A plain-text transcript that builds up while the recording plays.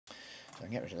So I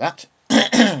can get rid of that.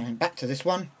 Back to this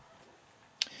one.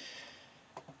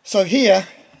 So here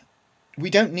we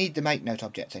don't need the make note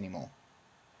object anymore,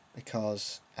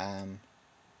 because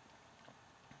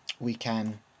we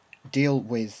can deal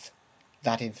with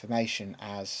that information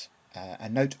as a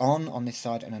note on this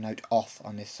side and a note off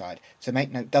on this side. So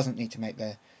make note doesn't need to make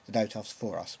the note offs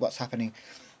for us. What's happening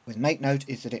with make note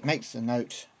is that it makes the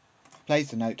note,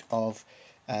 plays the note of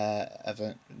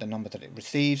the number that it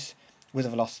receives with a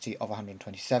velocity of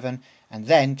 127, and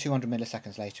then 200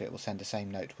 milliseconds later it will send the same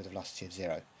note with a velocity of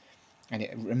 0. And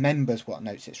it remembers what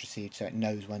notes it's received, so it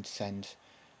knows when to send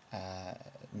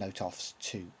note offs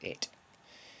to it.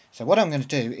 So what I'm going to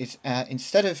do is,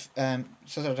 instead of,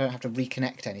 so that I don't have to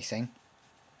reconnect anything,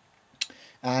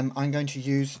 I'm going to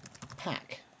use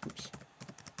pack. Oops.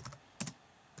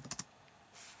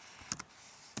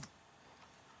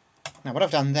 Now what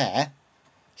I've done there,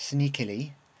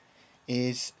 sneakily,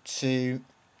 is to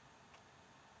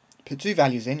put two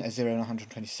values in, a 0 and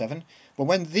 127, but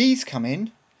when these come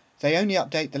in, they only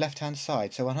update the left-hand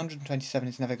side, so 127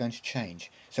 is never going to change.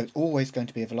 So it's always going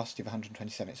to be a velocity of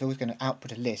 127. It's always going to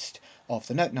output a list of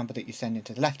the note number that you send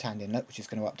into the left-hand inlet, which is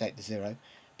going to update the 0,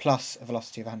 plus a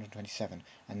velocity of 127,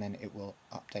 and then it will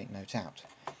update note out.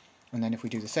 And then if we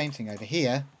do the same thing over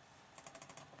here,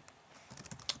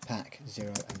 pack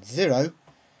 0 and 0,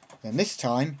 then this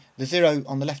time the 0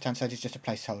 on the left-hand side is just a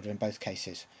placeholder in both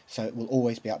cases. So it will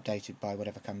always be updated by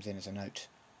whatever comes in as a note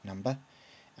number.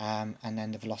 And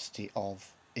then the velocity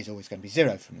of is always going to be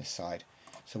 0 from this side.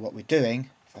 So what we're doing,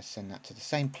 if I send that to the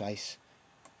same place,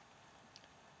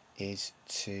 is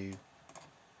to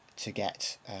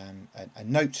get a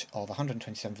note of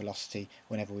 127 velocity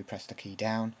whenever we press the key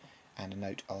down, and a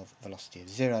note of velocity of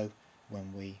 0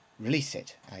 when we release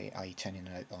it, i.e. turning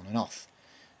the note on and off.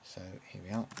 So here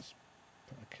we are.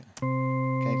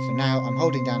 Okay, so now I'm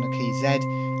holding down the key Z,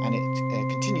 and it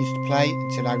continues to play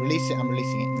until I release it. I'm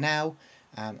releasing it now.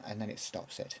 And then it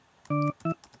stops it.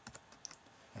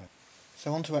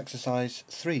 So on to exercise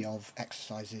 3 of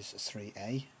exercises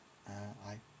 3A.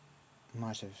 I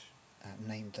might have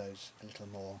named those a little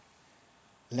more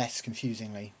less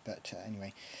confusingly, but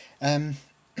anyway.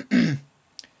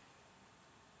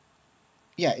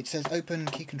 Yeah, it says open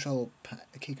key control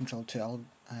 2. I'll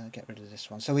get rid of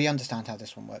this one. So we understand how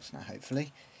this one works now,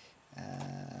 hopefully.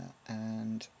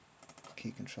 And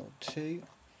key control 2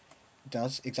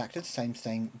 does exactly the same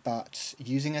thing, but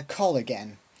using a col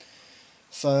again.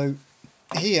 So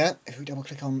here, if we double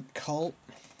click on col,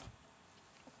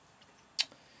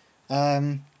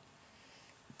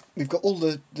 we've got all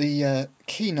the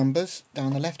key numbers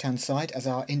down the left hand side as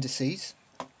our indices.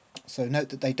 So note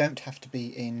that they don't have to be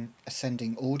in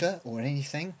ascending order or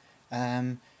anything.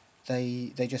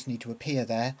 They just need to appear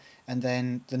there, and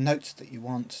then the notes that you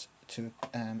want to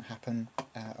happen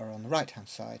are on the right hand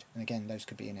side, and again those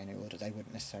could be in any order. They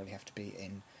wouldn't necessarily have to be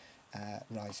in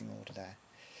rising order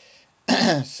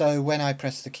there. So when I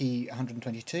press the key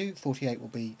 122, 48 will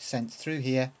be sent through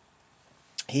here.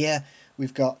 Here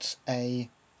we've got a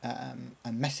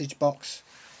message box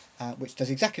which does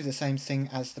exactly the same thing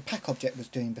as the pack object was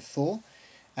doing before.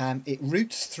 It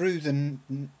routes through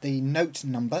the note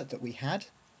number that we had,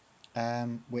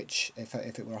 which if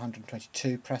it were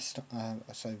 122 pressed,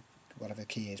 so whatever the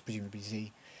key is, presumably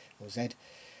Z or Z,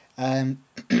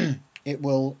 it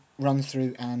will run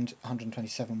through, and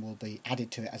 127 will be added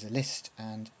to it as a list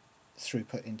and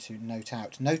throughput into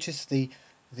noteout. Notice the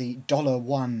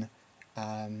 $1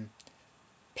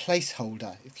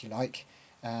 placeholder, if you like.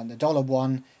 The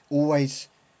 $1 always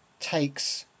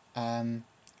takes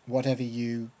whatever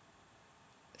you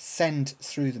send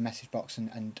through the message box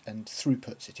and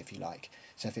throughputs it, if you like.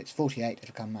 So if it's 48,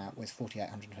 it'll come out with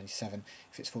 48,127.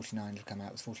 If it's 49, it'll come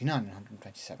out with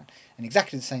 49,127. And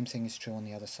exactly the same thing is true on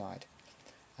the other side.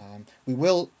 We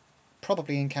will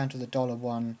probably encounter the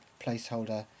 $1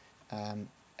 placeholder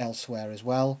elsewhere as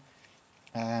well.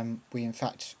 We in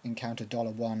fact encounter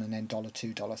 $1 and then $2,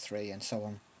 $3 and so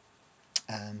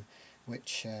on,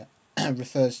 which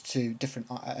refers to different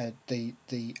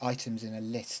the items in a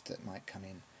list that might come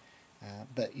in,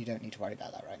 but you don't need to worry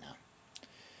about that right now.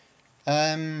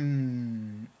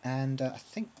 And I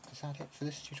think, is that it for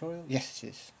this tutorial? Yes, it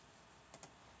is.